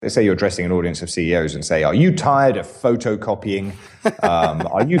Let's say you're addressing an audience of CEOs and say, are you tired of photocopying?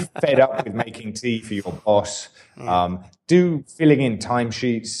 Are you fed up with making tea for your boss? Do filling in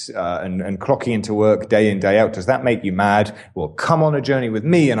timesheets and clocking into work day in, day out, does that make you mad? Well, come on a journey with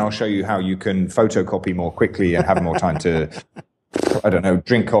me and I'll show you how you can photocopy more quickly and have more time to, I don't know,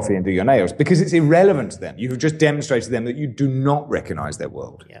 drink coffee and do your nails. Because it's irrelevant to them. You've just demonstrated to them that you do not recognize their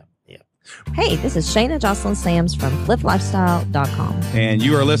world. Yeah. Hey, this is Shayna Jocelyn Sams from FlipLifestyle.com. And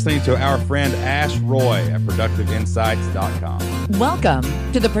you are listening to our friend Ash Roy at ProductiveInsights.com. Welcome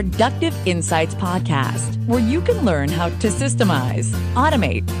to the Productive Insights Podcast, where you can learn how to systemize,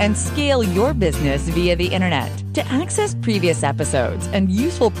 automate, and scale your business via the internet. To access previous episodes and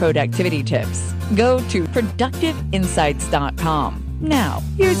useful productivity tips, go to ProductiveInsights.com. Now,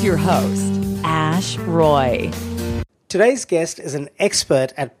 here's your host, Ash Roy. Today's guest is an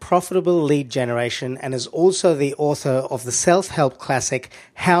expert at profitable lead generation and is also the author of the self-help classic,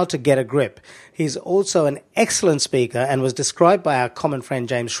 How to Get a Grip. He's also an excellent speaker and was described by our common friend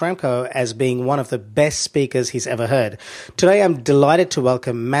James Schramko as being one of the best speakers he's ever heard. Today, I'm delighted to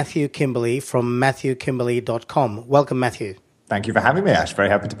welcome Matthew Kimberley from MatthewKimberley.com. Welcome, Matthew. Thank you for having me, Ash. Very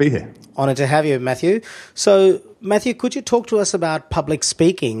happy to be here. Honored to have you, Matthew. So, Matthew, could you talk to us about public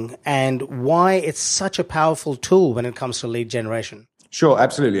speaking and why it's such a powerful tool when it comes to lead generation? Sure,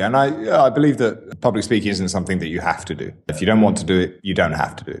 absolutely. And I believe that public speaking isn't something that you have to do. If you don't want to do it, you don't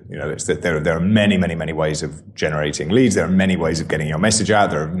have to do it. You know, it's that there are many, many, many ways of generating leads. There are many ways of getting your message out.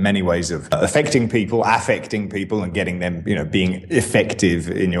 There are many ways of affecting people, and getting them, being effective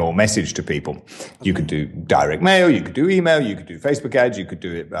in your message to people. You could do direct mail, you could do email, you could do Facebook ads, you could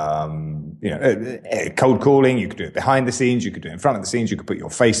do it, cold calling, you could do it behind the scenes, you could do it in front of the scenes, you could put your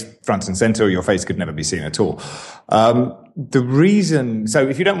face front and center, or your face could never be seen at all. The reason, so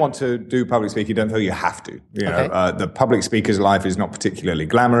if you don't want to do public speaking, don't feel you have to. The public speaker's life is not particularly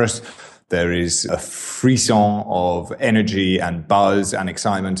glamorous. There is a frisson of energy and buzz and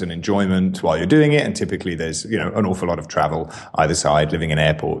excitement and enjoyment while you're doing it. And typically there's, an awful lot of travel either side, living in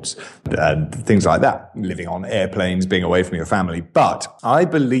airports and things like that, living on airplanes, being away from your family. But I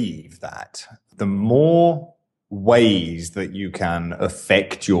believe that the more ways that you can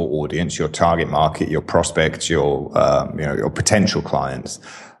affect your audience, your target market, your prospects, your potential clients,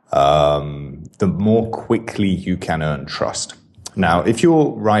 the more quickly you can earn trust. Now, if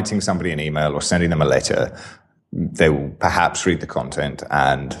you're writing somebody an email or sending them a letter, they will perhaps read the content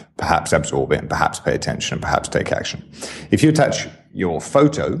and perhaps absorb it and perhaps pay attention and perhaps take action. If you attach your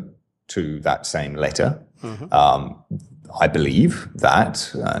photo to that same letter, I believe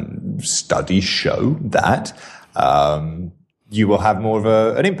that, and studies show that, you will have more of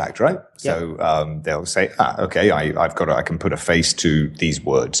an impact, right? Yep. So they'll say, okay, I can put a face to these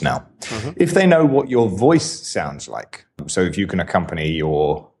words now. If they know what your voice sounds like, so if you can accompany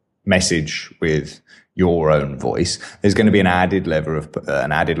your message with your own voice, there's going to be an added level of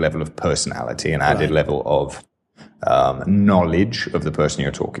personality, an added level of knowledge of the person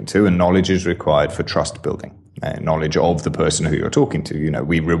you're talking to, and knowledge is required for trust building. Knowledge of the person who you're talking to.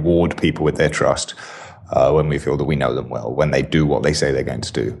 We reward people with their trust when we feel that we know them well, when they do what they say they're going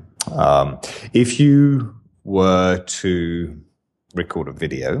to do. If you were to record a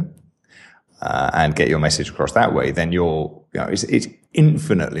video and get your message across that way, then it's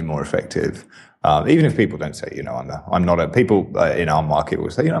infinitely more effective. Even if people don't say, people in our market will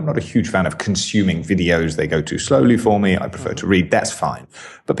say, I'm not a huge fan of consuming videos. They go too slowly for me. I prefer to read. That's fine.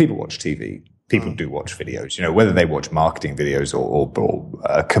 But people watch TV. People do watch videos, whether they watch marketing videos or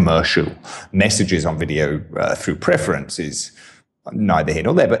commercial messages on video through preference is neither here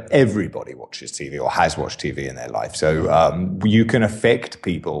nor there, but everybody watches TV or has watched TV in their life. So you can affect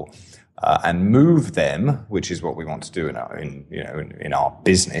people and move them, which is what we want to do in our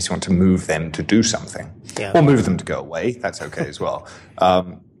business. We want to move them to do something, or move them to go away. That's okay as well.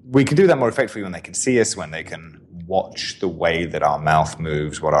 We can do that more effectively when they can see us, when they can watch the way that our mouth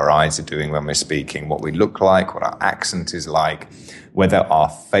moves, what our eyes are doing when we're speaking, what we look like, what our accent is like, whether our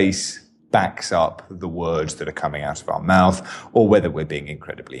face backs up the words that are coming out of our mouth, or whether we're being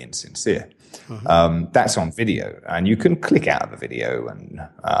incredibly insincere. That's on video, and you can click out of the video and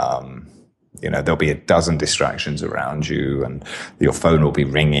there'll be a dozen distractions around you, and your phone will be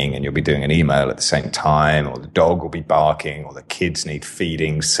ringing, and you'll be doing an email at the same time, or the dog will be barking, or the kids need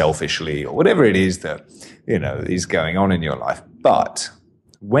feeding selfishly, or whatever it is that, is going on in your life. But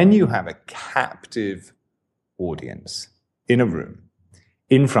when you have a captive audience in a room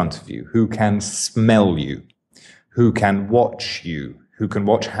in front of you who can smell you, who can watch you, who can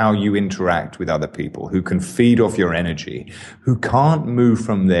watch how you interact with other people, who can feed off your energy, who can't move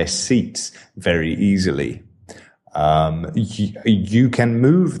from their seats very easily, you can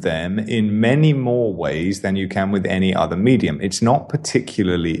move them in many more ways than you can with any other medium. It's not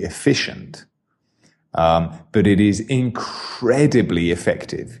particularly efficient, but it is incredibly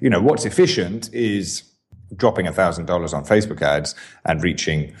effective. You know, what's efficient is dropping $1,000 on Facebook ads and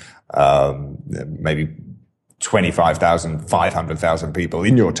reaching maybe 25,000, 500,000 people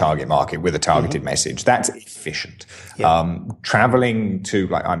in your target market with a targeted message. That's efficient. Yeah. Traveling to,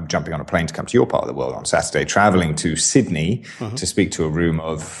 like, I'm jumping on a plane to come to your part of the world on Saturday, traveling to Sydney to speak to a room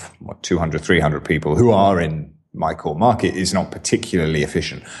of 200, 300 people who are in my core market is not particularly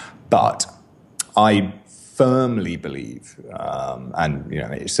efficient. But I firmly believe, and, you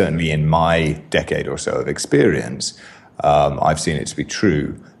know, certainly in my decade or so of experience, I've seen it to be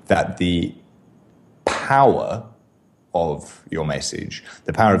true that the power of your message,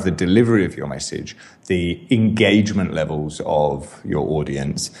 the power of the delivery of your message, the engagement levels of your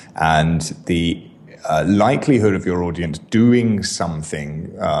audience, and the likelihood of your audience doing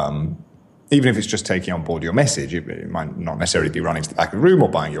something, even if it's just taking on board your message, it might not necessarily be running to the back of the room or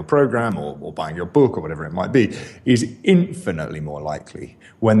buying your program or buying your book or whatever it might be, is infinitely more likely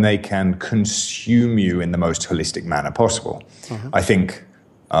when they can consume you in the most holistic manner possible. I think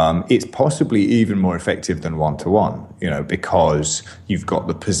it's possibly even more effective than one-to-one, you know, because you've got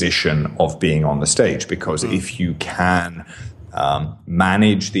the position of being on the stage. Because if you can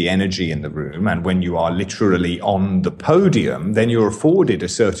manage the energy in the room, and when you are literally on the podium, then you're afforded a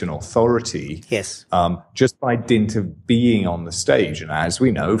certain authority. Yes. Just by dint of being on the stage. And as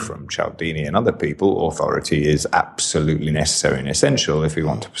we know from Cialdini and other people, authority is absolutely necessary and essential if we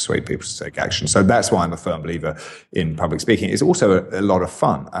want to persuade people to take action. So that's why I'm a firm believer in public speaking. It's also a lot of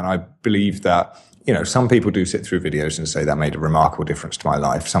fun. And I believe that, you know, some people do sit through videos and say that made a remarkable difference to my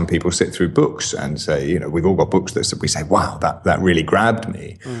life. Some people sit through books and say, you know, we've all got books that we say, wow, that really grabbed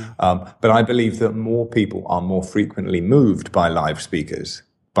me. But I believe that more people are more frequently moved by live speakers,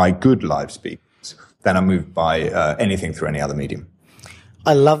 by good live speakers, than are moved by anything through any other medium.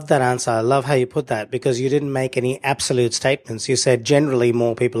 I love that answer. I love how you put that, because you didn't make any absolute statements. You said generally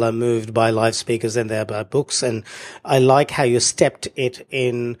more people are moved by live speakers than they are by books. And I like how you stepped it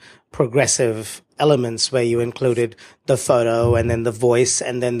in progressive elements, where you included the photo and then the voice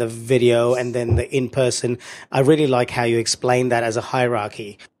and then the video and then the in-person. I really like how you explained that as a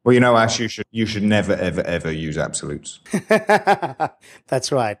hierarchy. Well, you know, Ash, you should never, ever, ever use absolutes.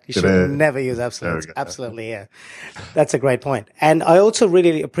 That's right. You should never use absolutes. Absolutely, yeah. That's a great point. And I also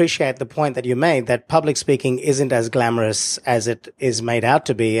really appreciate the point that you made, that public speaking isn't as glamorous as it is made out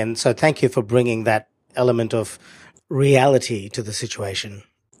to be. And so thank you for bringing that element of reality to the situation.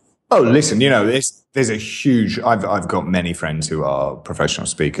 Oh, listen, you know, there's a huge, I've got many friends who are professional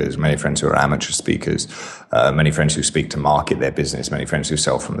speakers, many friends who are amateur speakers, many friends who speak to market their business, many friends who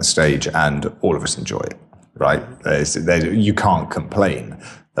sell from the stage, and all of us enjoy it, right? You can't complain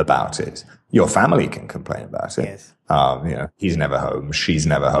about it. Your family can complain about it. Yes. You know, he's never home, she's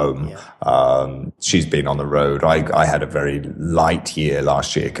never home. Yeah. She's been on the road. I had a very light year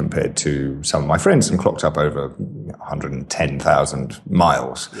last year compared to some of my friends, and clocked up over 110,000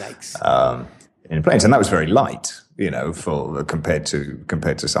 miles in planes, and that was very light, you know, compared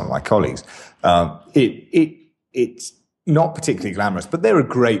to some of my colleagues. It's not particularly glamorous, but there are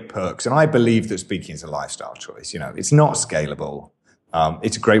great perks, and I believe that speaking is a lifestyle choice. You know, it's not scalable.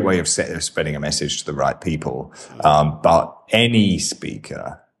 It's a great way of spreading a message to the right people. But any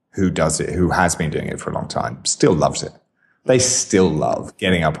speaker who does it, who has been doing it for a long time, still loves it. They still love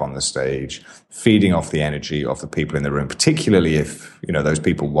getting up on the stage, feeding off the energy of the people in the room, particularly if, you know, those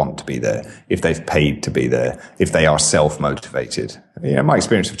people want to be there, if they've paid to be there, if they are self-motivated. You know, my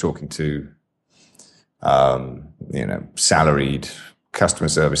experience of talking to, you know, salaried customer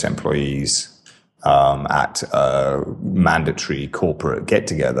service employees, at a mandatory corporate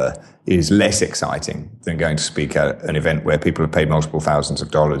get-together is less exciting than going to speak at an event where people have paid multiple thousands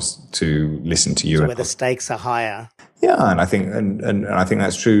of dollars to listen to you. So where the stakes are higher. Yeah, and I think and I think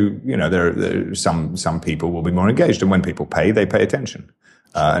that's true. You know, there some people will be more engaged, and when people pay, they pay attention.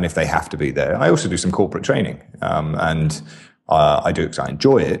 And if they have to be there, I also do some corporate training, and I do it because I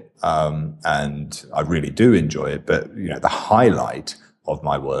enjoy it, and I really do enjoy it. But you know, the highlight of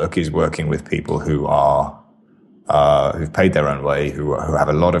my work is working with people who are who've paid their own way, who have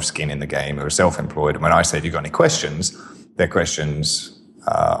a lot of skin in the game, who are self-employed. And when I say, "Have you got any questions?" their questions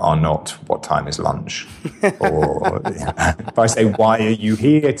are not "What time is lunch?" or if I say, "Why are you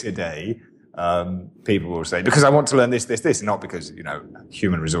here today?" People will say, "Because I want to learn this, this, this," and not because, you know,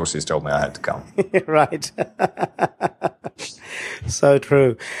 human resources told me I had to come. Right. So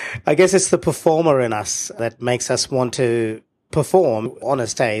true. I guess it's the performer in us that makes us want to perform on a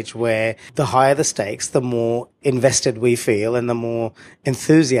stage where the higher the stakes, the more invested we feel and the more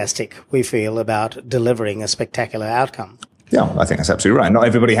enthusiastic we feel about delivering a spectacular outcome. Yeah, I think that's absolutely right. Not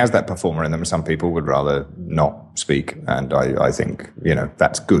everybody has that performer in them. Some people would rather not speak. And I think,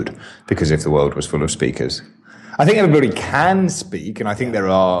 that's good, because if the world was full of speakers, I think everybody can speak, and I think there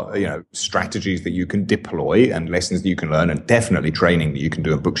are, strategies that you can deploy and lessons that you can learn, and definitely training that you can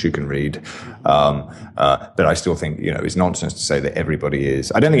do and books you can read. But I still think, it's nonsense to say that everybody is.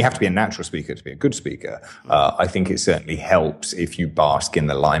 I don't think you have to be a natural speaker to be a good speaker. I think it certainly helps if you bask in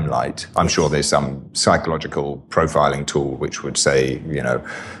the limelight. I'm sure there's some psychological profiling tool which would say,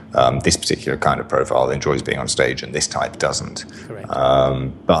 this particular kind of profile enjoys being on stage and this type doesn't. Correct.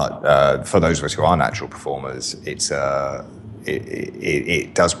 But for those of us who are natural performers, it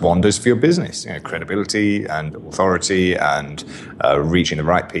does wonders for your business, credibility and authority, and reaching the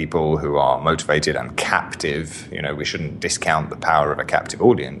right people who are motivated and captive. We shouldn't discount the power of a captive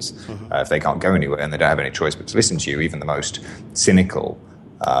audience. If they can't go anywhere and they don't have any choice but to listen to you, even the most cynical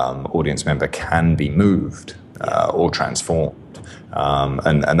audience member can be moved or transformed.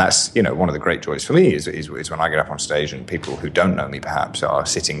 And that's, one of the great joys for me is when I get up on stage and people who don't know me perhaps are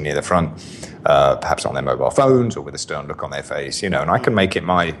sitting near the front, perhaps on their mobile phones or with a stern look on their face, and I can make it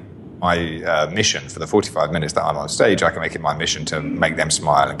my mission for the 45 minutes that I'm on stage. I can make it my mission to make them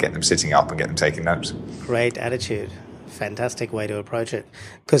smile and get them sitting up and get them taking notes. Great attitude. Fantastic way to approach it,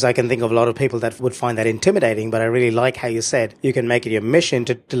 because I can think of a lot of people that would find that intimidating, but I really like how you said you can make it your mission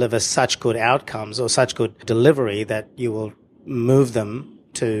to deliver such good outcomes or such good delivery that you will move them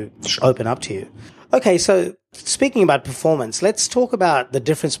to open up to you. Okay, so speaking about performance, let's talk about the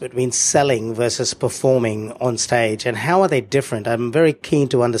difference between selling versus performing on stage, and how are they different? I'm very keen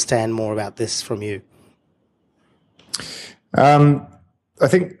to understand more about this from you. I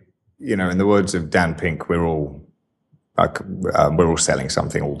think, in the words of Dan Pink, we're all selling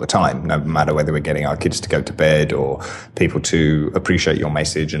something all the time, no matter whether we're getting our kids to go to bed or people to appreciate your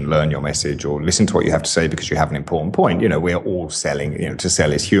message and learn your message or listen to what you have to say because you have an important point. We're all selling, to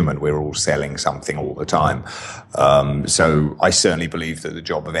sell is human. We're all selling something all the time. So I certainly believe that the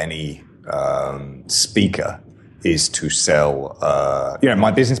job of any speaker is to sell.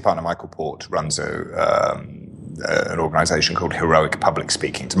 My business partner, Michael Port, runs an organization called Heroic Public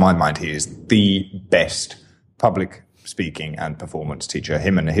Speaking. To my mind, he is the best public speaking and performance teacher.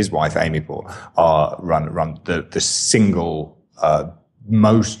 Him and his wife, Amy Port, run the single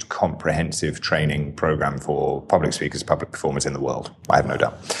most comprehensive training program for public speakers, public performers in the world. I have no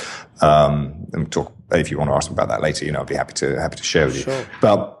doubt. If you want to ask about that later, I'd be happy to share with you.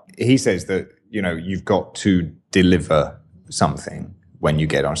 But he says that, you've got to deliver something. When you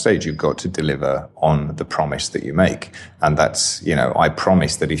get on stage, you've got to deliver on the promise that you make. And that's, I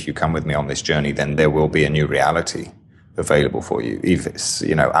promise that if you come with me on this journey, then there will be a new reality available for you. If it's,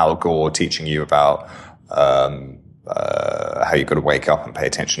 Al Gore teaching you about how you've got to wake up and pay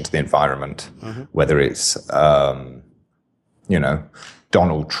attention to the environment, whether it's,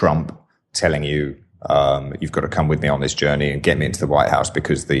 Donald Trump telling you, you've got to come with me on this journey and get me into the White House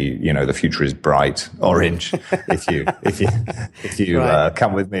because the future is bright orange. if you right.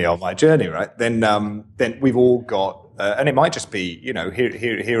 Come with me on my journey, right? Then we've all got, and it might just be,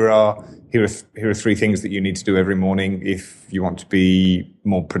 here are 3 things that you need to do every morning if you want to be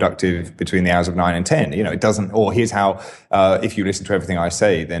more productive between the hours of 9 and 10. It doesn't, or here's how, if you listen to everything I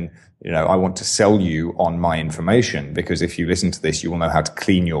say, then, I want to sell you on my information, because if you listen to this, you will know how to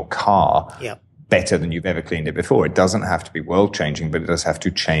clean your car. Yep. Better than you've ever cleaned it before. It doesn't have to be world changing, but it does have to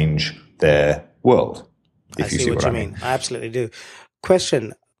change their world. If you see what I mean. I absolutely do.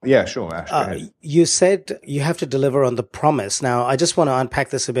 Question. Yeah, sure, Ash. Go ahead. You said you have to deliver on the promise. Now, I just want to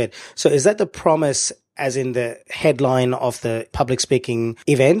unpack this a bit. So is that the promise as in the headline of the public speaking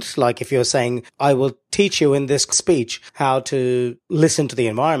event? Like if you're saying, I will teach you in this speech how to listen to the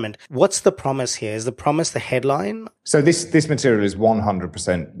environment. What's the promise here? Is the promise the headline? So this material is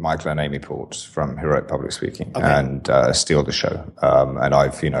 100% Michael and Amy Port's from Heroic Public Speaking and Steal the Show. And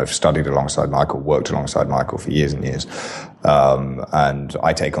I've studied alongside Michael, worked alongside Michael for years and years. And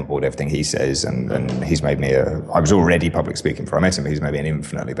I take on board everything he says, and he's made me I was already public speaking before I met him, but he's made me an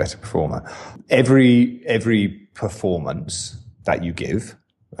infinitely better performer. Every performance that you give,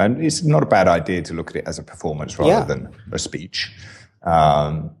 and it's not a bad idea to look at it as a performance rather than a speech,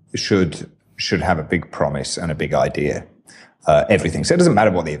 should have a big promise and a big idea. Everything. So it doesn't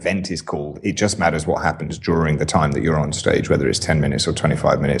matter what the event is called. It just matters what happens during the time that you're on stage, whether it's 10 minutes or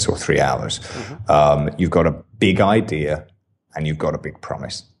 25 minutes or 3 hours. You've got a big idea and you've got a big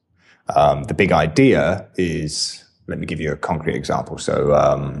promise. The big idea is Let me give you a concrete example. So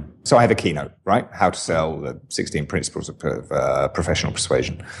I have a keynote, right? How to sell the 16 principles of professional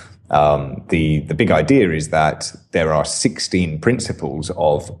persuasion. The big idea is that there are 16 principles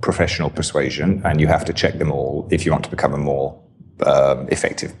of professional persuasion, and you have to check them all if you want to become a more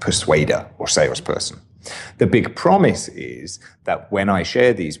effective persuader or salesperson. The big promise is that when I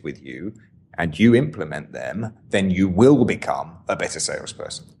share these with you and you implement them, then you will become a better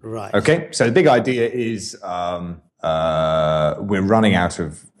salesperson. Right. Okay. So the big idea is we're running out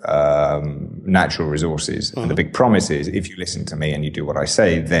of natural resources. And the big promise is if you listen to me and you do what I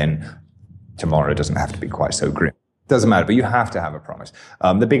say, then tomorrow doesn't have to be quite so grim. Doesn't matter, but you have to have a promise.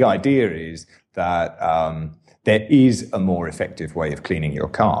 The big idea is that there is a more effective way of cleaning your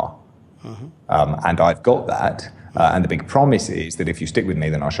car. And I've got that. And the big promise is that if you stick with me,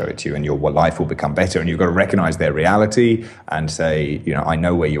 then I'll show it to you and your life will become better. And you've got to recognize their reality and say, I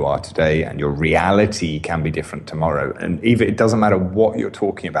know where you are today and your reality can be different tomorrow. And even it doesn't matter what you're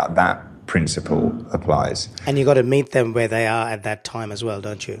talking about, that principle applies. And you've got to meet them where they are at that time as well,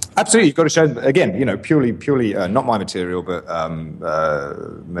 don't you? Absolutely. You've got to show, again, purely not my material, but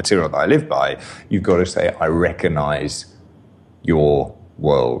material that I live by. You've got to say, I recognize your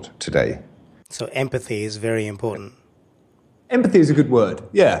world today. So empathy is very important. Empathy is a good word.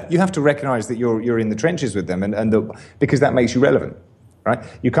 Yeah, you have to recognize that you're in the trenches with them, because that makes you relevant, right?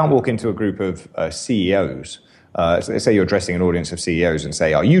 You can't walk into a group of CEOs. So let's say you're addressing an audience of CEOs and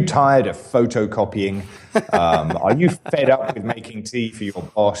say, are you tired of photocopying? Are you fed up with making tea for your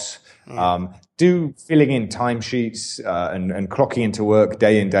boss? Do filling in timesheets and clocking into work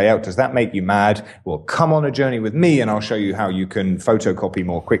day in, day out, does that make you mad? Well, come on a journey with me and I'll show you how you can photocopy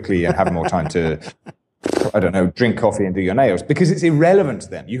more quickly and have more time to, drink coffee and do your nails. Because it's irrelevant to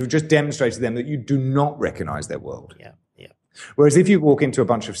them. You've just demonstrated to them that you do not recognize their world. Yeah. Whereas if you walk into a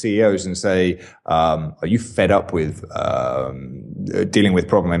bunch of CEOs and say, are you fed up with dealing with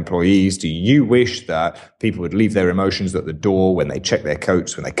problem employees? Do you wish that people would leave their emotions at the door when they check their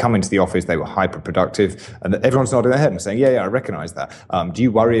coats, when they come into the office, they were hyper productive? And everyone's nodding their head and saying, yeah, I recognize that. Do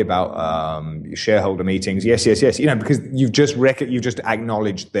you worry about shareholder meetings? Yes. Because you've just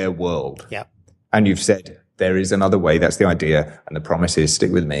acknowledged their world. Yeah. And you've said, there is another way. That's the idea. And the promise is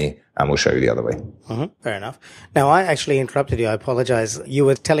stick with me and we'll show you the other way. Fair enough. Now, I actually interrupted you. I apologize. You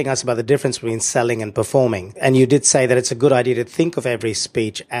were telling us about the difference between selling and performing. And you did say that it's a good idea to think of every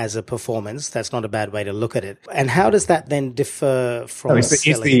speech as a performance. That's not a bad way to look at it. And how does that then differ from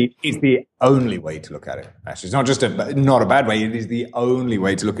selling? It's the only way to look at it. Actually, it's not just not a bad way. It is the only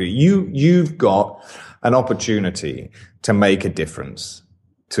way to look at it. You've got an opportunity to make a difference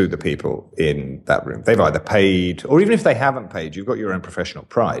to the people in that room. They've either paid, or even if they haven't paid, you've got your own professional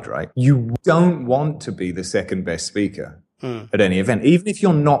pride, right? You don't want to be the second best speaker at any event, even if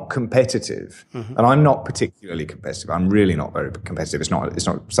you're not competitive. And I'm not particularly competitive. I'm really not very competitive. It's not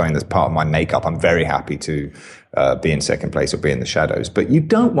something that's part of my makeup. I'm very happy to be in second place or be in the shadows. But you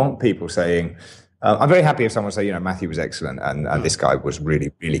don't want people saying, I'm very happy if someone say, Matthew was excellent and this guy was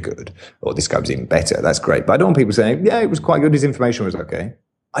really, really good, or this guy was even better. That's great. But I don't want people saying, yeah, it was quite good. His information was okay.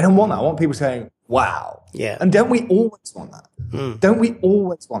 I don't want that. I want people saying, wow. Yeah. And don't we always want that? Don't we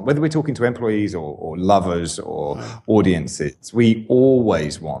always want, whether we're talking to employees or lovers or audiences, we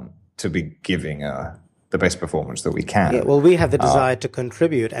always want to be giving the best performance that we can. Yeah, well, we have the desire to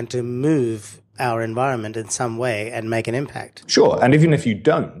contribute and to move our environment in some way and make an impact. Sure. And even if you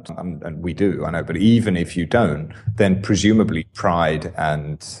don't, and we do, I know, but even if you don't, then presumably pride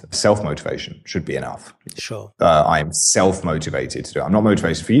and self-motivation should be enough. Sure. I am self-motivated to do it. I'm not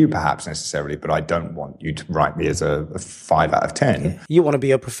motivated for you perhaps necessarily, but I don't want you to write me as a 5 out of 10. Yeah. You want to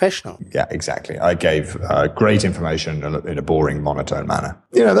be a professional. Yeah, exactly. I gave great information in a boring, monotone manner.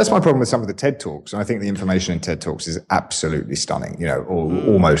 That's my problem with some of the TED Talks. And I think the information in TED Talks is absolutely stunning,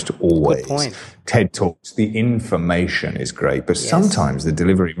 almost always. Good point. TED Talks, the information is great, but sometimes the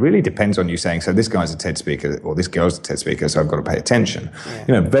delivery really depends on you saying, so this guy's a TED speaker or this girl's a TED speaker, so I've got to pay attention.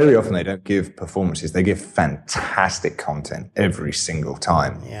 Yeah. Very often they don't give performances. They give fantastic content every single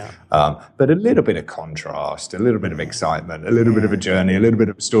time. Yeah. But a little bit of contrast, a little bit of excitement, a little bit of a journey, a little bit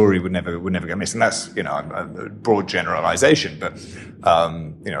of a story would never go missed. And that's, a broad generalization, but,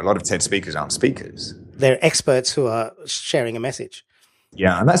 a lot of TED speakers aren't speakers. They're experts who are sharing a message.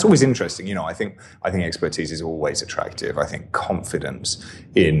 Yeah, and that's always interesting. I think expertise is always attractive. I think confidence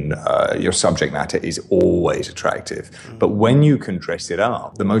in your subject matter is always attractive. But when you can dress it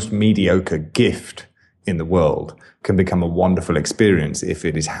up, the most mediocre gift in the world can become a wonderful experience if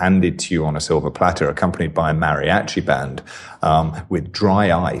it is handed to you on a silver platter, accompanied by a mariachi band with dry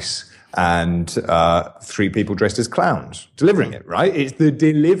ice and 3 people dressed as clowns delivering it, right? It's the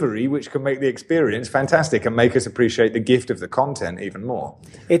delivery which can make the experience fantastic and make us appreciate the gift of the content even more.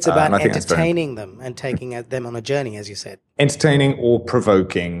 It's about entertaining them and taking them on a journey, as you said. Entertaining or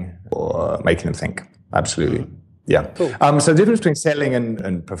provoking or making them think. Absolutely. Yeah. Cool. So the difference between selling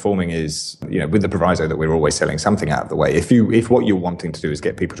and performing is, with the proviso that we're always selling something out of the way. If what you're wanting to do is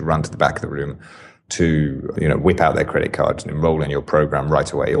get people to run to the back of the room to, whip out their credit cards and enroll in your program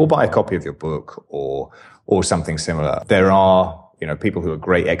right away, or buy a copy of your book or something similar, there are, people who are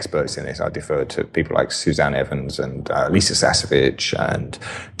great experts in this. I defer to people like Suzanne Evans and Lisa Sasevich and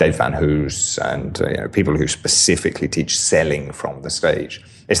Dave Van Hoos and, people who specifically teach selling from the stage.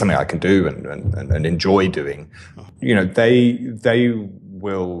 It's something I can do and enjoy doing. They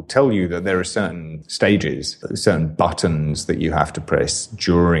will tell you that there are certain stages, certain buttons that you have to press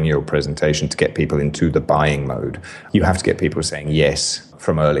during your presentation to get people into the buying mode. You have to get people saying yes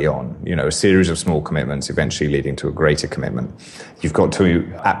from early on, a series of small commitments eventually leading to a greater commitment. You've got to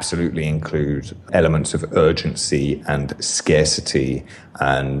absolutely include elements of urgency and scarcity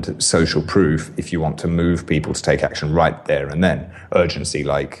and social proof if you want to move people to take action right there and then. Urgency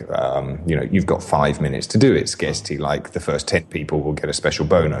like, you've got 5 minutes to do it. Scarcity like the first 10 people will get a special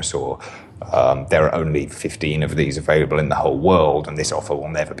bonus, or there are only 15 of these available in the whole world and this offer will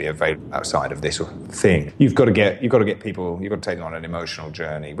never be available outside of this thing. You've got to get people, you've got to take them on an emotional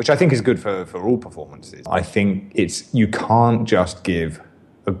journey, which I think is good for all performances. I think you can't just give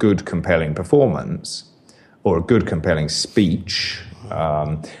a good, compelling performance or a good, compelling speech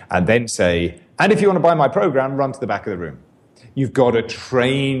and then say, and if you want to buy my program, run to the back of the room. You've got to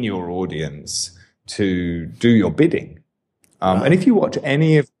train your audience to do your bidding. And if you watch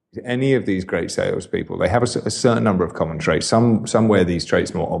any of these great salespeople, they have a certain number of common traits. Some wear these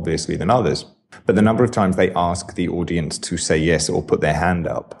traits more obviously than others. But the number of times they ask the audience to say yes or put their hand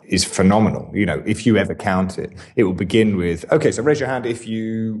up is phenomenal. If you ever count it, it will begin with, okay, so raise your hand if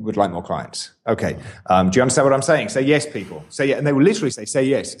you would like more clients. Okay. Do you understand what I'm saying? Say yes, people. Say yes. And they will literally say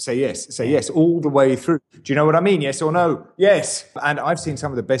yes, say yes, say yes, all the way through. Do you know what I mean? Yes or no? Yes. And I've seen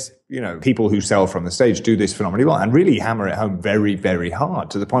some of the best, people who sell from the stage do this phenomenally well and really hammer it home very, very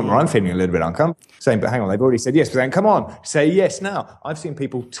hard to the point where I'm feeling a little bit uncomfortable, saying, but hang on, they've already said yes. But then come on, say yes now. I've seen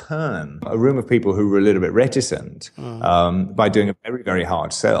people turn a room of people who were a little bit reticent by doing a very, very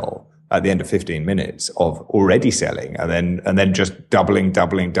hard sell at the end of 15 minutes of already selling and then just doubling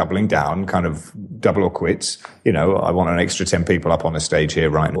down, kind of double or quits. I want an extra 10 people up on the stage here,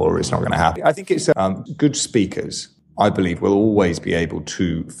 right? Or it's not going to happen. I think it's good speakers, I believe, will always be able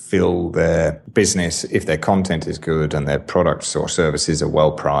to fill their business if their content is good and their products or services are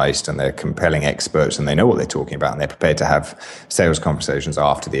well priced and they're compelling experts and they know what they're talking about and they're prepared to have sales conversations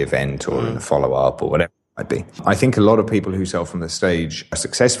after the event or in the follow-up or whatever it might be. I think a lot of people who sell from the stage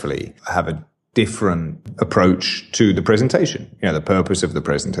successfully have a different approach to the presentation. The purpose of the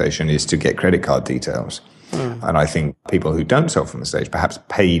presentation is to get credit card details. And I think people who don't sell from the stage, perhaps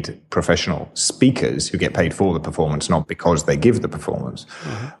paid professional speakers who get paid for the performance, not because they give the performance,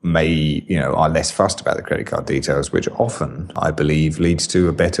 are less fussed about the credit card details, which often, I believe, leads to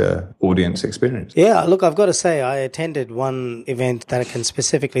a better audience experience. Yeah, look, I've got to say, I attended one event that I can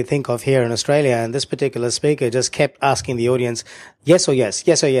specifically think of here in Australia, and this particular speaker just kept asking the audience, yes or yes,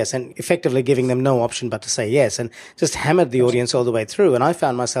 yes or yes, and effectively giving them no option but to say yes, and just hammered the audience all the way through. And I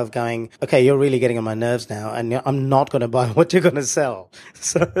found myself going, okay, you're really getting on my nerves now, and I'm not going to buy what you're going to sell.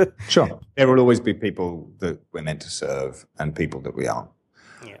 So sure. There will always be people that we're meant to serve and people that we aren't.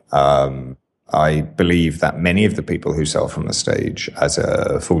 Yeah. I believe that many of the people who sell from the stage as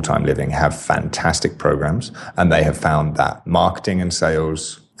a full-time living have fantastic programs, and they have found that marketing and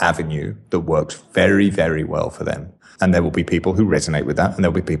sales avenue that works very, very well for them. And there will be people who resonate with that, and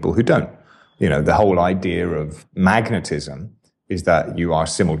there'll be people who don't. The whole idea of magnetism is that you are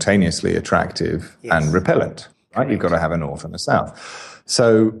simultaneously attractive and repellent, right? Correct. You've got to have a north and a south.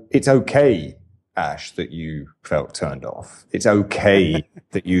 So it's okay, Ash, that you felt turned off. It's okay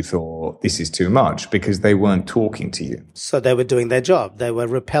that you thought this is too much because they weren't talking to you. So they were doing their job. They were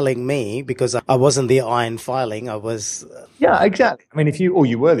repelling me because I wasn't the iron filing. I was... Yeah, exactly. I mean,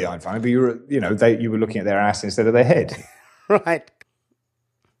 you were the iron filing, but you were looking at their ass instead of their head. Right.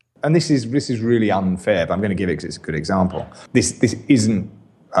 And this is really unfair, but I'm going to give it because it's a good example. This isn't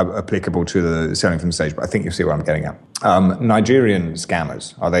applicable to the selling from the stage, but I think you'll see what I'm getting at. Nigerian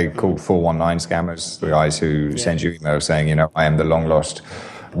scammers, are they called 419 scammers? The guys who send you emails saying, I am the long lost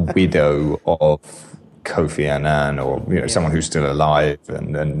widow of Kofi Annan, or someone who's still alive,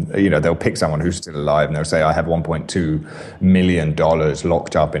 and they'll pick someone who's still alive and they'll say, I have $1.2 million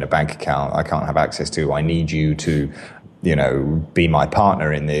locked up in a bank account I can't have access to. I need you to be my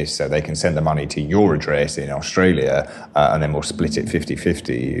partner in this, so they can send the money to your address in Australia, and then we'll split it 50-50.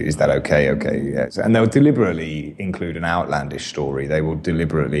 Is that okay? Okay, yes. And they'll deliberately include an outlandish story. They will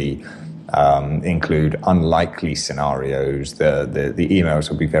deliberately include unlikely scenarios. The emails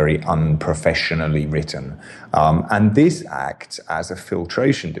will be very unprofessionally written. And this acts as a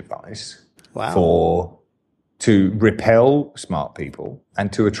filtration device to repel smart people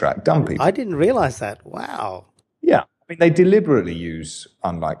and to attract dumb people. I didn't realize that. Wow. Yeah. They deliberately use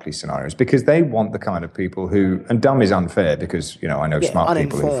unlikely scenarios because they want the kind of people who, and dumb is unfair because, I know smart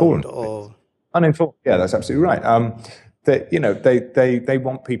people who fall. Uninformed. Yeah, that's absolutely right. They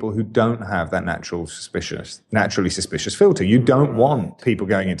want people who don't have that naturally suspicious filter. You don't want people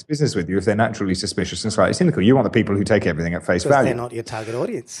going into business with you if they're naturally suspicious and slightly cynical. You want the people who take everything at face value. They're not your target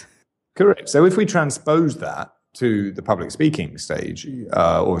audience. Correct. So if we transpose that to the public speaking stage,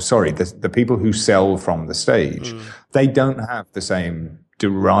 the people who sell from the stage, they don't have the same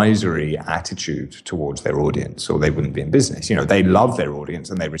derisory attitude towards their audience, or they wouldn't be in business. They love their audience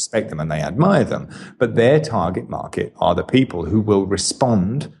and they respect them and they admire them, but their target market are the people who will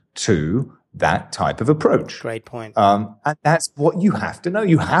respond to that type of approach. Great point. And that's what you have to know.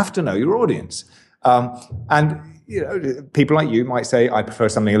 You have to know your audience. People like you might say, I prefer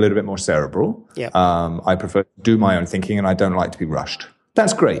something a little bit more cerebral. Yeah. I prefer to do my own thinking and I don't like to be rushed.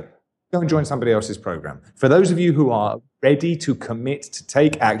 That's great. Go and join somebody else's program. For those of you who are ready to commit to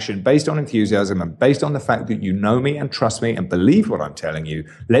take action based on enthusiasm and based on the fact that you know me and trust me and believe what I'm telling you,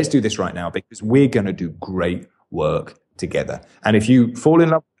 let's do this right now because we're going to do great work together. And if you fall in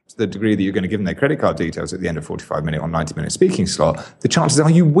love to the degree that you're going to give them their credit card details at the end of 45-minute or 90-minute speaking slot, the chances are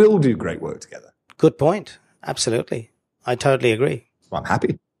you will do great work together. Good point. Absolutely. I totally agree. Well, I'm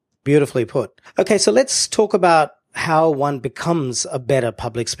happy. Beautifully put. Okay, so let's talk about how one becomes a better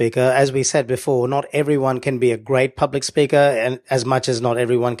public speaker. As we said before, not everyone can be a great public speaker, and as much as not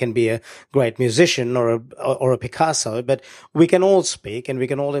everyone can be a great musician or a Picasso, but we can all speak and we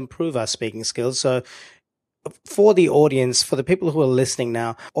can all improve our speaking skills. So for the audience, for the people who are listening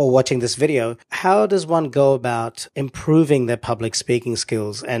now or watching this video, how does one go about improving their public speaking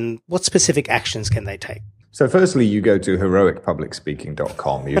skills and what specific actions can they take? So firstly, you go to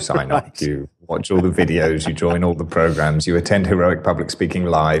heroicpublicspeaking.com, you sign right. up, you watch all the videos, you join all the programs, you attend Heroic Public Speaking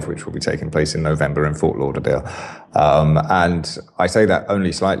Live, which will be taking place in November in Fort Lauderdale. And I say that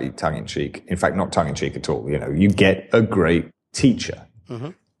only slightly tongue-in-cheek. In fact, not tongue-in-cheek at all. You get a great teacher. Mm-hmm.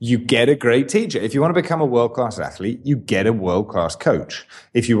 You get a great teacher. If you want to become a world-class athlete, you get a world-class coach.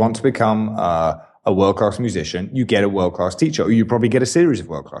 If you want to become a world-class musician, you get a world-class teacher, or you probably get a series of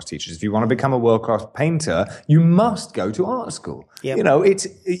world-class teachers. If you want to become a world-class painter, you must go to art school. Yep.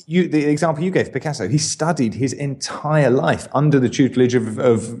 The example you gave, Picasso, he studied his entire life under the tutelage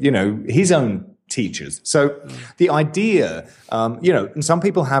of his own teachers. So the idea, and some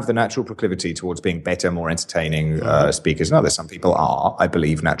people have the natural proclivity towards being better, more entertaining speakers than others. Some people are, I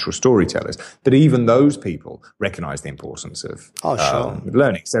believe, natural storytellers. But even those people recognize the importance of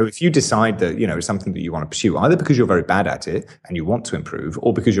learning. So if you decide that, it's something that you want to pursue, either because you're very bad at it and you want to improve,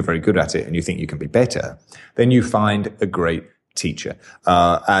 or because you're very good at it and you think you can be better, then you find a great teacher.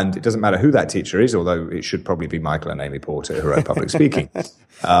 And it doesn't matter who that teacher is, although it should probably be Michael and Amy Porter at Heroic Public Speaking.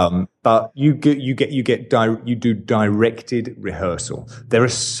 But you do directed rehearsal. There are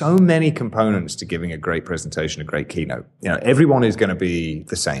so many components to giving a great presentation, a great keynote. Everyone is going to be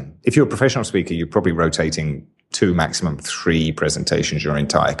the same. If you're a professional speaker, you're probably rotating 2, maximum 3 presentations your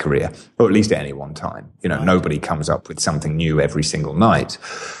entire career, or at least at any one time. Nobody comes up with something new every single night.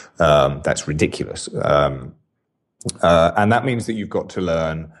 That's ridiculous. And that means that you've got to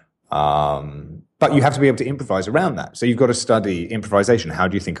learn, but you have to be able to improvise around that. So you've got to study improvisation. How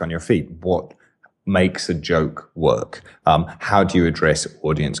do you think on your feet? What makes a joke work? How do you address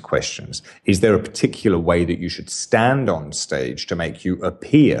audience questions? Is there a particular way that you should stand on stage to make you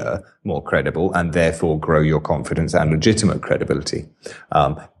appear more credible and therefore grow your confidence and legitimate credibility?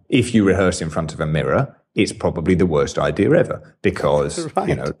 If you rehearse in front of a mirror, it's probably the worst idea ever because,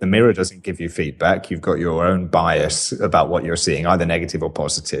 the mirror doesn't give you feedback. You've got your own bias about what you're seeing, either negative or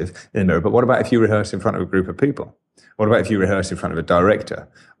positive in the mirror. But what about if you rehearse in front of a group of people? What about if you rehearse in front of a director?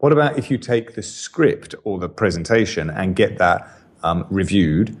 What about if you take the script or the presentation and get that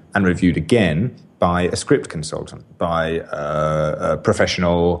reviewed and reviewed again by a script consultant, by a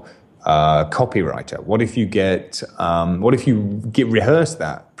professional copywriter? What if you rehearse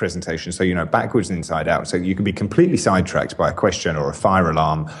that presentation so backwards and inside out, so you can be completely sidetracked by a question or a fire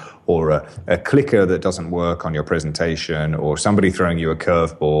alarm or a clicker that doesn't work on your presentation, or somebody throwing you a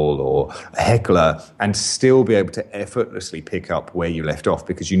curveball, or a heckler, and still be able to effortlessly pick up where you left off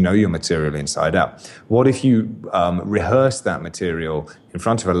because you know your material inside out? What if you rehearse that material in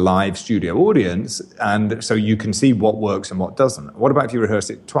front of a live studio audience, and so you can see what works and what doesn't? What about if you rehearse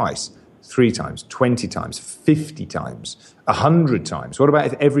it twice, 3 times, 20 times, 50 times, 100 times? What about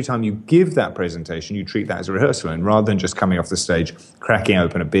if every time you give that presentation, you treat that as a rehearsal, and rather than just coming off the stage, cracking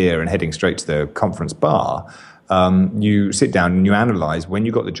open a beer and heading straight to the conference bar, you sit down and you analyze when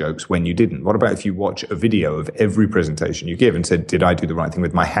you got the jokes, when you didn't? What about if you watch a video of every presentation you give and said, did I do the right thing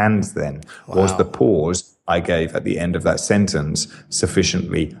with my hands then? Wow. Was the pause I gave at the end of that sentence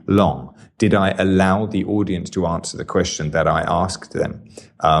sufficiently long? Did I allow the audience to answer the question that I asked them?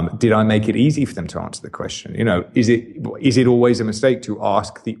 Did I make it easy for them to answer the question? You know, is it always a mistake to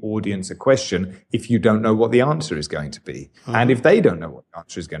ask the audience a question if you don't know what the answer is going to be? And if they don't know what the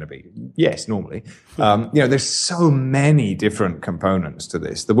answer is going to be? Yes, normally. There's so many different components to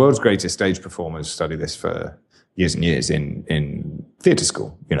this. The world's greatest stage performers study this for years and years in theatre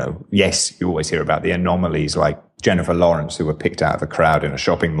school. You know, yes, you always hear about the anomalies like Jennifer Lawrence, who were picked out of a crowd in a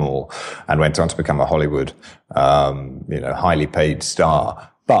shopping mall and went on to become a Hollywood, highly paid star.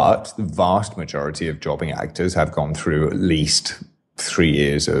 But the vast majority of jobbing actors have gone through at least 3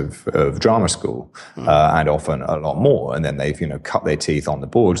 years of drama school, and often a lot more. And then they've, cut their teeth on the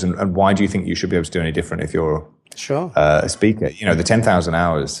boards. And why do you think you should be able to do any different if you're a speaker? You know, the 10,000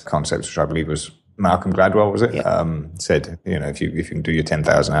 hours concept, which I believe was Malcolm Gladwell, was it? Yeah. Said, if you can do your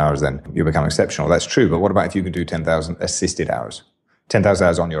 10,000 hours, then you become exceptional. That's true. But what about if you can do 10,000 assisted hours? 10,000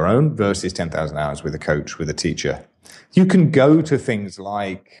 hours on your own versus 10,000 hours with a coach, with a teacher. You can go to things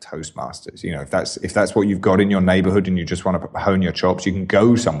like Toastmasters. You know, if that's what you've got in your neighborhood and you just want to hone your chops, you can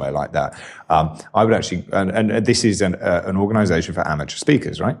go somewhere like that. I would actually, and this is an organization for amateur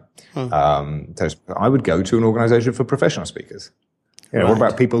speakers, right? I would go to an organization for professional speakers. What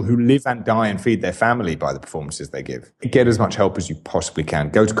about people who live and die and feed their family by the performances they give? Get as much help as you possibly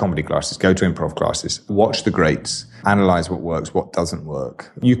can. Go to comedy classes, go to improv classes, watch the greats, analyze what works, what doesn't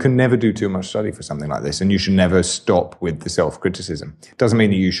work. You can never do too much study for something like this, and you should never stop with the self-criticism. Doesn't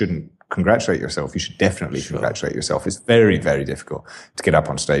mean that you shouldn't congratulate yourself. You should definitely congratulate yourself. It's very, very difficult to get up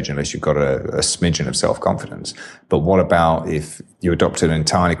on stage unless you've got a smidgen of self-confidence. But what about if you adopted an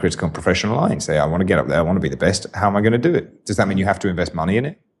entirely critical and professional line? Say, I want to get up there, I want to be the best. How am I going to do it? Does that mean you have to invest money in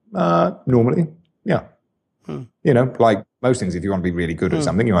it? Normally, yeah. Like most things, if you want to be really good at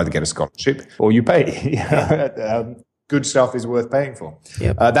something, you either get a scholarship or you pay. Good stuff is worth paying for.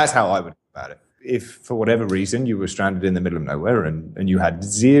 Yep. That's how I would think about it. If for whatever reason you were stranded in the middle of nowhere and you had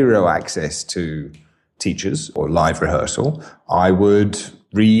zero access to teachers or live rehearsal, I would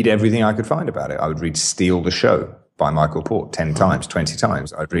read everything I could find about it. I would read Steal the Show by Michael Port 10 times, 20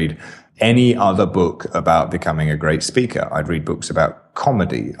 times. I'd read any other book about becoming a great speaker. I'd read books about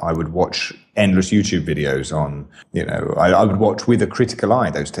comedy. I would watch endless YouTube videos on, I would watch with a critical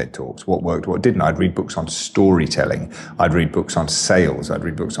eye those TED Talks, what worked, what didn't. I'd read books on storytelling. I'd read books on sales. I'd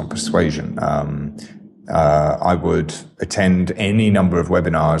read books on persuasion. I would attend any number of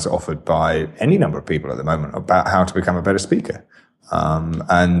webinars offered by any number of people at the moment about how to become a better speaker.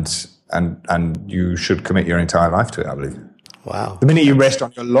 And you should commit your entire life to it, I believe. Wow. The minute you rest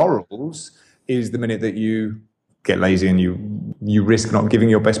on your laurels is the minute that you get lazy and you risk not giving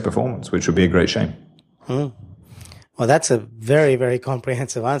your best performance, which would be a great shame. Well, that's a very, very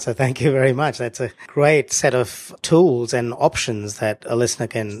comprehensive answer. Thank you very much. That's a great set of tools and options that a listener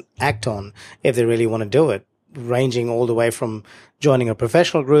can act on if they really want to do it, ranging all the way from joining a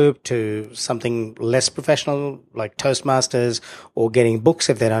professional group to something less professional like Toastmasters, or getting books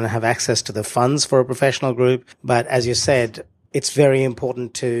if they don't have access to the funds for a professional group. But as you said, it's very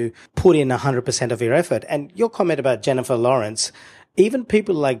important to put in 100% of your effort. And your comment about Jennifer Lawrence, even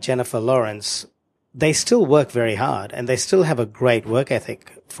people like Jennifer Lawrence, they still work very hard and they still have a great work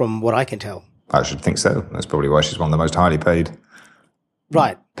ethic from what I can tell. I should think so. That's probably why she's one of the most highly paid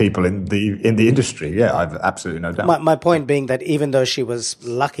people in the industry. Yeah, I've absolutely no doubt. My point being that even though she was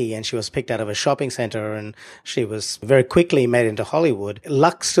lucky and she was picked out of a shopping center and she was very quickly made into Hollywood,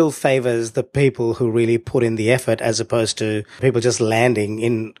 luck still favors the people who really put in the effort as opposed to people just landing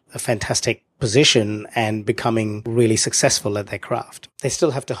in a fantastic position and becoming really successful at their craft. They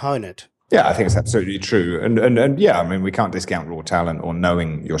still have to hone it. Yeah, I think it's absolutely true. And yeah, I mean, we can't discount raw talent or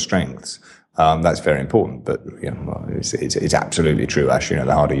knowing your strengths. That's very important, but it's absolutely true, Ash. The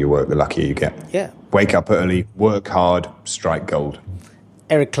harder you work, the luckier you get. Yeah. Wake up early, work hard, strike gold.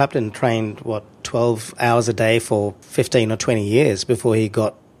 Eric Clapton trained 12 hours a day for 15 or 20 years before he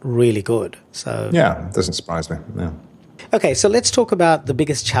got really good. So yeah, it doesn't surprise me. Yeah. Okay, so let's talk about the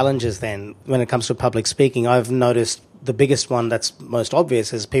biggest challenges then when it comes to public speaking. I've noticed the biggest one that's most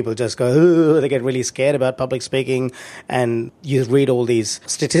obvious is people just go, ooh, they get really scared about public speaking. And you read all these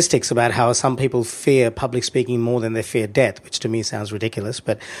statistics about how some people fear public speaking more than they fear death, which to me sounds ridiculous.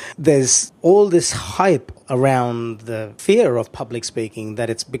 But there's all this hype around the fear of public speaking that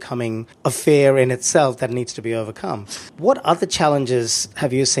it's becoming a fear in itself that needs to be overcome. What other challenges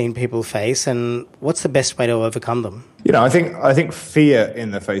have you seen people face, and what's the best way to overcome them? I think fear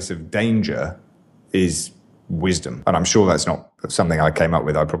in the face of danger is wisdom. And I'm sure that's not something I came up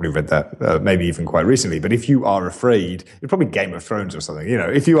with. I probably read that maybe even quite recently. But if you are afraid, it's probably Game of Thrones or something.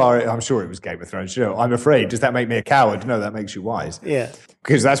 If you are, I'm sure it was Game of Thrones. I'm afraid. Does that make me a coward? No, that makes you wise. Yeah.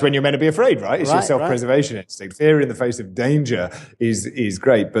 Because that's when you're meant to be afraid, right? It's your self-preservation instinct. Fear in the face of danger is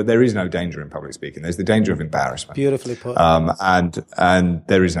great, but there is no danger in public speaking. There's the danger of embarrassment. Beautifully put. And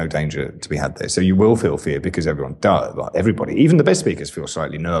there is no danger to be had there. So you will feel fear because everyone does. Like everybody, even the best speakers feel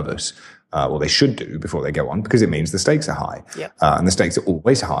slightly nervous. Well, they should do before they go on, because it means the stakes are high. Yeah. And the stakes are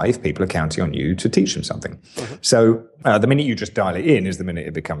always high if people are counting on you to teach them something. Mm-hmm. So the minute you just dial it in is the minute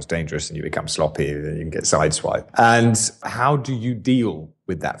it becomes dangerous and you become sloppy and you can get sideswiped. And how do you deal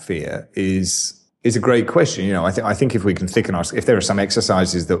with that fear is a great question. I think if we can thicken if there are some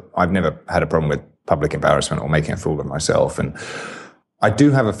exercises that I've never had a problem with public embarrassment or making a fool of myself. And I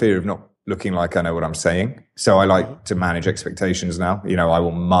do have a fear of not looking like I know what I'm saying. So I like to manage expectations now. I will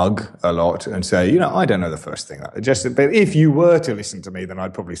mug a lot and say, I don't know the first thing. But if you were to listen to me, then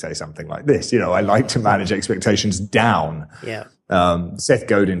I'd probably say something like this. I like to manage expectations down. Yeah. Seth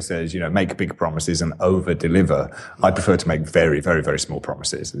Godin says, make big promises and over deliver. I prefer to make very, very, very small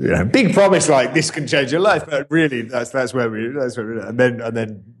promises. Big promise like this can change your life, but really that's where we're and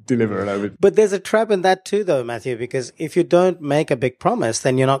then deliver and over. But there's a trap in that too, though, Matthew, because if you don't make a big promise,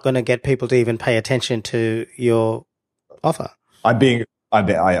 then you're not going to get people to even pay attention to your offer. I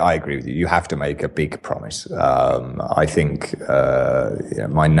agree with you. You have to make a big promise. I think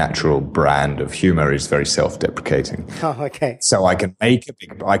my natural brand of humor is very self-deprecating. Oh, okay. So I can make a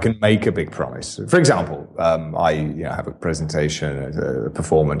big promise. For example, I have a presentation, a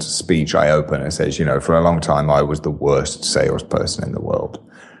performance, a speech. I open and it says, for a long time I was the worst salesperson in the world.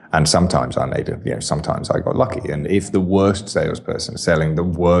 And sometimes sometimes I got lucky. And if the worst salesperson selling the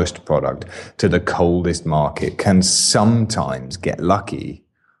worst product to the coldest market can sometimes get lucky,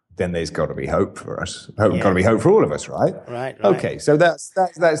 then there's got to be hope for us. Got to be hope for all of us, right? Right. Okay, so that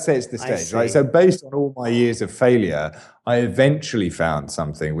sets the stage, right? So based on all my years of failure, I eventually found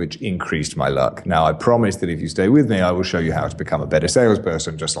something which increased my luck. Now, I promise that if you stay with me, I will show you how to become a better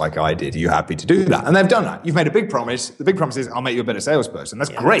salesperson, just like I did. Are you happy to do that? And they've done that. You've made a big promise. The big promise is, I'll make you a better salesperson.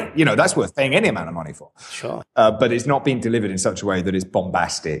 That's great. That's worth paying any amount of money for. Sure. But it's not being delivered in such a way that it's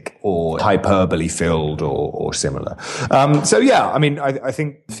bombastic or hyperbole filled or similar. I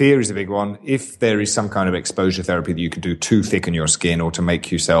think fear is a big one. If there is some kind of exposure therapy that you can do to thicken your skin or to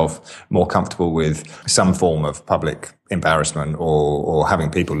make yourself more comfortable with some form of public embarrassment or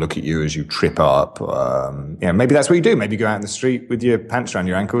having people look at you as you trip up. Maybe that's what you do. Maybe you go out in the street with your pants around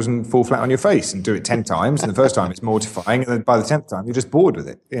your ankles and fall flat on your face and do it 10 times. And the first time it's mortifying. And then by the 10th time, you're just bored with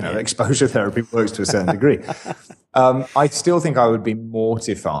it. Exposure therapy works to a certain degree. I still think I would be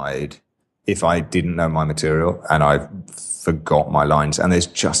mortified if I didn't know my material and I forgot my lines. And there's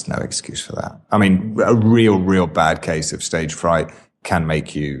just no excuse for that. I mean, a real bad case of stage fright can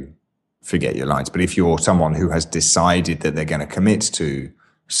make you forget your lines. But if you're someone who has decided that they're going to commit to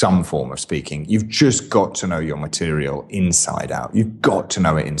some form of speaking, you've just got to know your material inside out. You've got to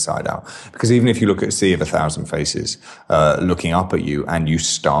know it inside out. Because even if you look at a sea of 1,000 faces looking up at you and you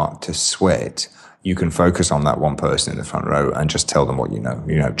start to sweat, you can focus on that one person in the front row and just tell them what you know.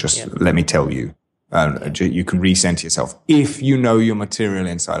 Let me tell you. You can recenter yourself if you know your material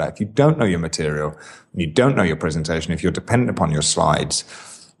inside out. If you don't know your material, you don't know your presentation, if you're dependent upon your slides,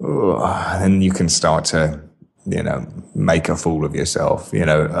 then you can start to, make a fool of yourself,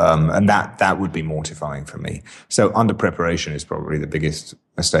 and that would be mortifying for me. So under preparation is probably the biggest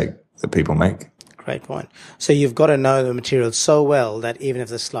mistake that people make. Great point. So you've got to know the material so well that even if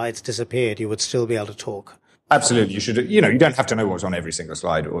the slides disappeared, you would still be able to talk. Absolutely. You should, you don't have to know what's on every single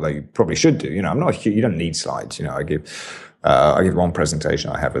slide, although you probably should do. You don't need slides. I give one presentation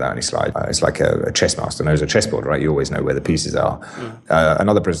I have without any slides. It's like a chess master knows a chessboard, right? You always know where the pieces are.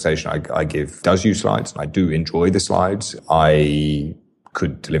 Another presentation I give does use slides, and I do enjoy the slides. I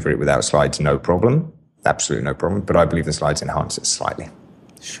could deliver it without slides, no problem. Absolutely no problem. But I believe the slides enhance it slightly.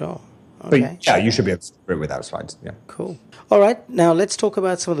 Sure. Okay. But yeah, you should be able to do it without slides. Yeah. Cool. All right. Now let's talk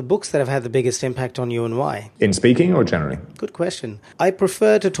about some of the books that have had the biggest impact on you and why. In speaking or generally? Good question. I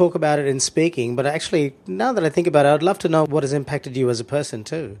prefer to talk about it in speaking, but actually, now that I think about it, I'd love to know what has impacted you as a person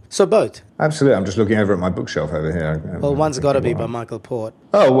too. So both. Absolutely. I'm just looking over at my bookshelf over here. Well, one's got to be by Michael Port.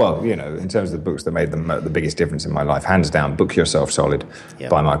 Oh, well, in terms of the books that made the biggest difference in my life, hands down, Book Yourself Solid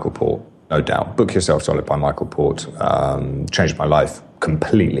by Michael Port. No doubt. Book Yourself Solid by Michael Port changed my life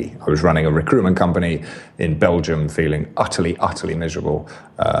completely. I was running a recruitment company in Belgium, feeling utterly, utterly miserable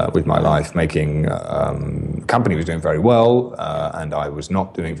with my life, making company was doing very well, and I was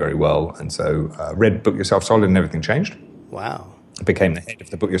not doing very well. And so read Book Yourself Solid and everything changed. Wow. Became the head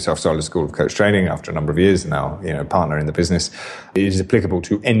of the Book Yourself Solid School of Coach Training after a number of years, and now partner in the business. It is applicable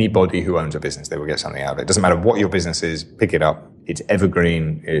to anybody who owns a business. They will get something out of it. It doesn't matter what your business is, pick it up. It's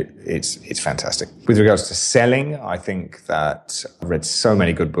evergreen. It's fantastic. With regards to selling, I think that I've read so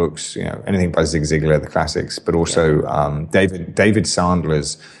many good books, anything by Zig Ziglar, the classics, but also David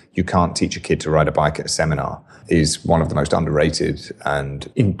Sandler's You Can't Teach a Kid to Ride a Bike at a Seminar is one of the most underrated and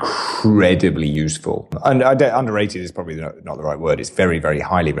incredibly useful. And underrated is probably not the right word. It's very, very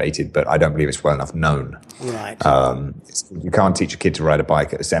highly rated, but I don't believe it's well enough known. Right. You Can't Teach a Kid to Ride a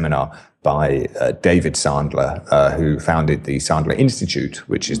Bike at a Seminar by David Sandler, who founded the Sandler Institute,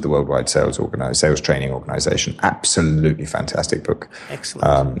 which is the worldwide sales training organization. Absolutely fantastic book.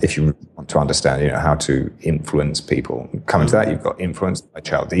 Excellent. If you want to understand, how to influence people. Coming to that, you've got Influence by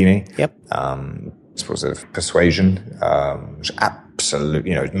Cialdini. Yep. Principles of Persuasion, which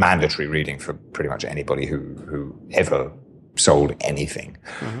absolutely, mandatory reading for pretty much anybody who ever sold anything.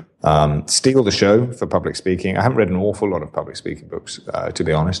 Mm-hmm. Steal the Show for public speaking. I haven't read an awful lot of public speaking books, to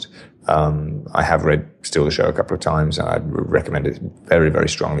be honest. I have read Steal the Show a couple of times, and I recommend it very, very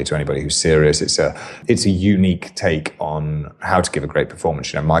strongly to anybody who's serious. It's a unique take on how to give a great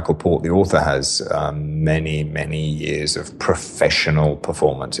performance. Michael Port, the author, has many, many years of professional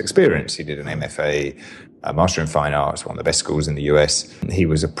performance experience. He did an MFA, a Master in Fine Arts, one of the best schools in the US. He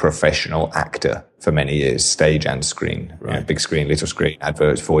was a professional actor for many years, stage and screen, right. Big screen, little screen,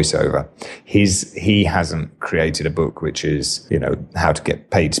 adverts, voiceover. He hasn't created a book which is, how to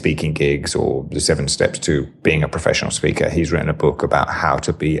get paid speaking gigs or the 7 steps to being a professional speaker. He's written a book about how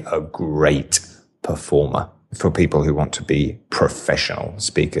to be a great performer for people who want to be professional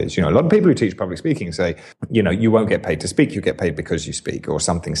speakers. A lot of people who teach public speaking say, you won't get paid to speak, you get paid because you speak, or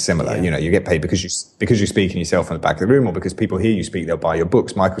something similar. Yeah. You get paid because you speak in yourself in the back of the room, or because people hear you speak, they'll buy your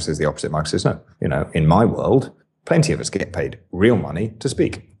books. Michael says the opposite. Michael says, no, in my world, plenty of us get paid real money to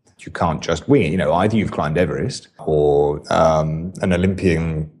speak. You can't just wing it. Either you've climbed Everest or an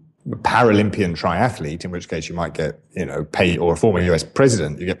Paralympian triathlete, in which case you might get, paid, or a former US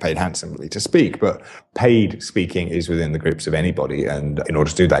president, you get paid handsomely to speak. But paid speaking is within the grips of anybody. And in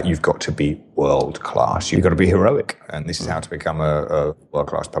order to do that, you've got to be world class. You've got to be heroic. And this is how to become a world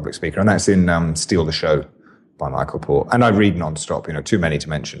class public speaker. And that's in Steal the Show by Michael Port. And I read nonstop, too many to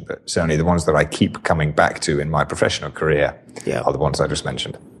mention, but certainly the ones that I keep coming back to in my professional career are the ones I just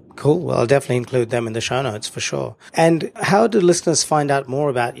mentioned. Cool. Well, I'll definitely include them in the show notes for sure. And how do listeners find out more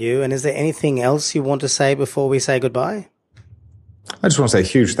about you? And is there anything else you want to say before we say goodbye? I just want to say a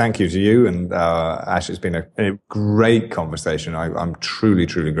huge thank you to you. And Ash, it's been a great conversation. I'm truly,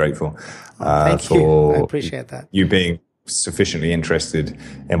 truly grateful thank you. I appreciate that. You being sufficiently interested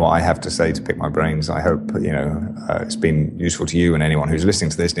in what I have to say to pick my brains. I hope, it's been useful to you and anyone who's listening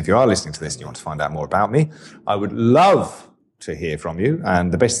to this. And if you are listening to this and you want to find out more about me, I would love to hear from you.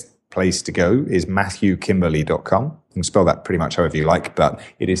 And the best place to go is MatthewKimberley.com. You can spell that pretty much however you like, but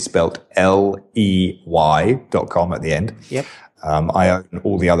it is spelled LEY.com at the end. Yep. I own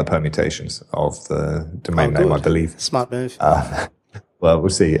all the other permutations of the domain name, I believe. Smart move. Well, we'll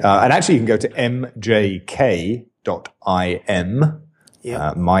see. And actually, you can go to mjk.im,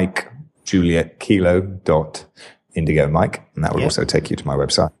 Mike Juliet Kilo Indigo Mike, and that will also take you to my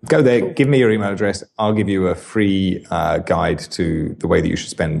website. Go there, give me your email address. I'll give you a free guide to the way that you should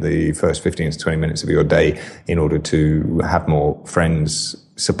spend the first 15 to 20 minutes of your day in order to have more friends,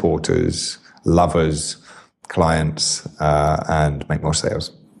 supporters, lovers, clients, and make more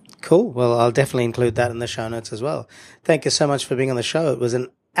sales. Cool. Well, I'll definitely include that in the show notes as well. Thank you so much for being on the show. It was an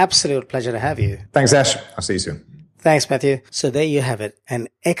absolute pleasure to have you. Thanks, Ash. I'll see you soon. Thanks, Matthew. So there you have it. An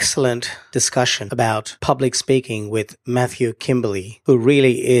excellent discussion about public speaking with Matthew Kimberley, who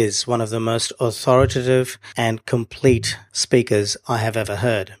really is one of the most authoritative and complete speakers I have ever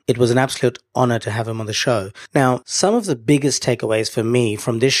heard. It was an absolute honor to have him on the show. Now, some of the biggest takeaways for me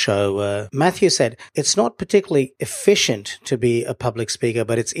from this show were Matthew said it's not particularly efficient to be a public speaker,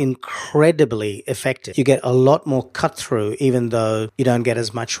 but it's incredibly effective. You get a lot more cut through, even though you don't get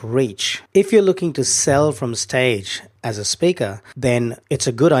as much reach. If you're looking to sell from stage as a speaker, then it's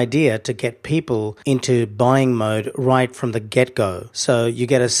a good idea to get people into buying mode right from the get-go. So you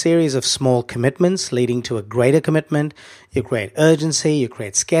get a series of small commitments leading to a greater commitment. You create urgency, you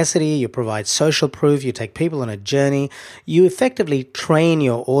create scarcity, you provide social proof, you take people on a journey. You effectively train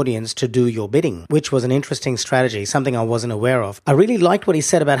your audience to do your bidding, which was an interesting strategy, something I wasn't aware of. I really liked what he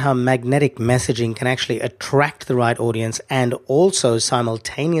said about how magnetic messaging can actually attract the right audience and also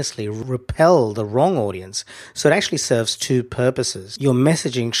simultaneously repel the wrong audience. So it actually serves two purposes. Your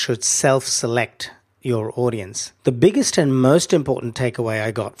messaging should self-select your audience. The biggest and most important takeaway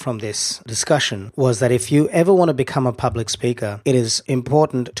I got from this discussion was that if you ever want to become a public speaker, it is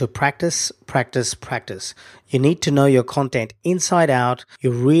important to practice. You need to know your content inside out.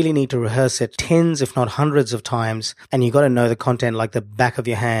 You really need to rehearse it tens, if not hundreds of times. And you got to know the content like the back of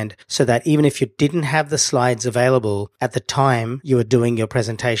your hand so that even if you didn't have the slides available at the time you were doing your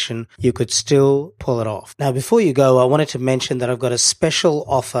presentation, you could still pull it off. Now, before you go, I wanted to mention that I've got a special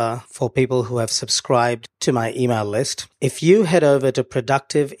offer for people who have subscribed to my email list. If you head over to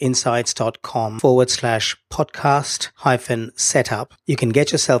productiveinsights.com/podcast-setup, you can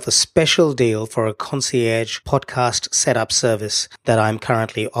get yourself a special deal for a concierge podcast setup service that I'm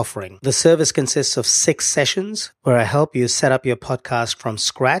currently offering. The service consists of 6 sessions where I help you set up your podcast from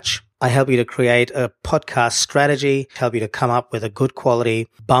scratch. I help you to create a podcast strategy, help you to come up with a good quality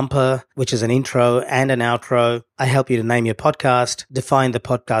bumper, which is an intro and an outro. I help you to name your podcast, define the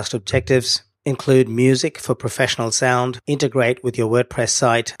podcast objectives, include music for professional sound, integrate with your WordPress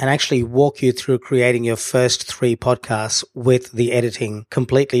site, and actually walk you through creating your first 3 podcasts with the editing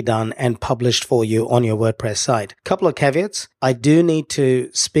completely done and published for you on your WordPress site. Couple of caveats. I do need to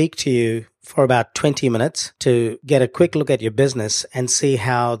speak to you for about 20 minutes to get a quick look at your business and see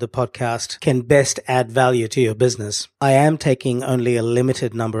how the podcast can best add value to your business. I am taking only a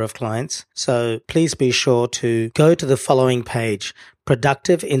limited number of clients, so please be sure to go to the following page,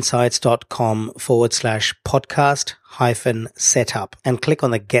 productiveinsights.com/podcast-setup, and click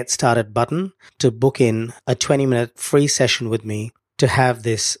on the Get Started button to book in a 20-minute free session with me to have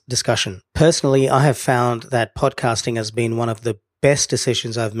this discussion. Personally, I have found that podcasting has been one of the best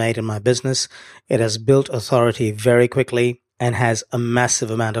decisions I've made in my business. It has built authority very quickly and has a massive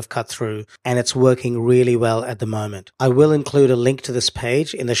amount of cut through, and it's working really well at the moment. I will include a link to this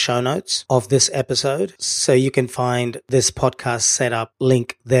page in the show notes of this episode, so you can find this podcast setup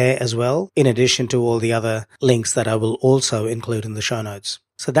link there as well, in addition to all the other links that I will also include in the show notes.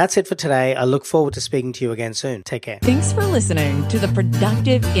 So that's it for today. I look forward to speaking to you again soon. Take care. Thanks for listening to the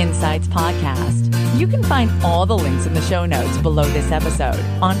Productive Insights podcast. You can find all the links in the show notes below this episode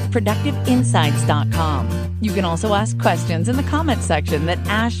on productiveinsights.com. You can also ask questions in the comments section that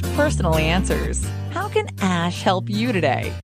Ash personally answers. How can Ash help you today?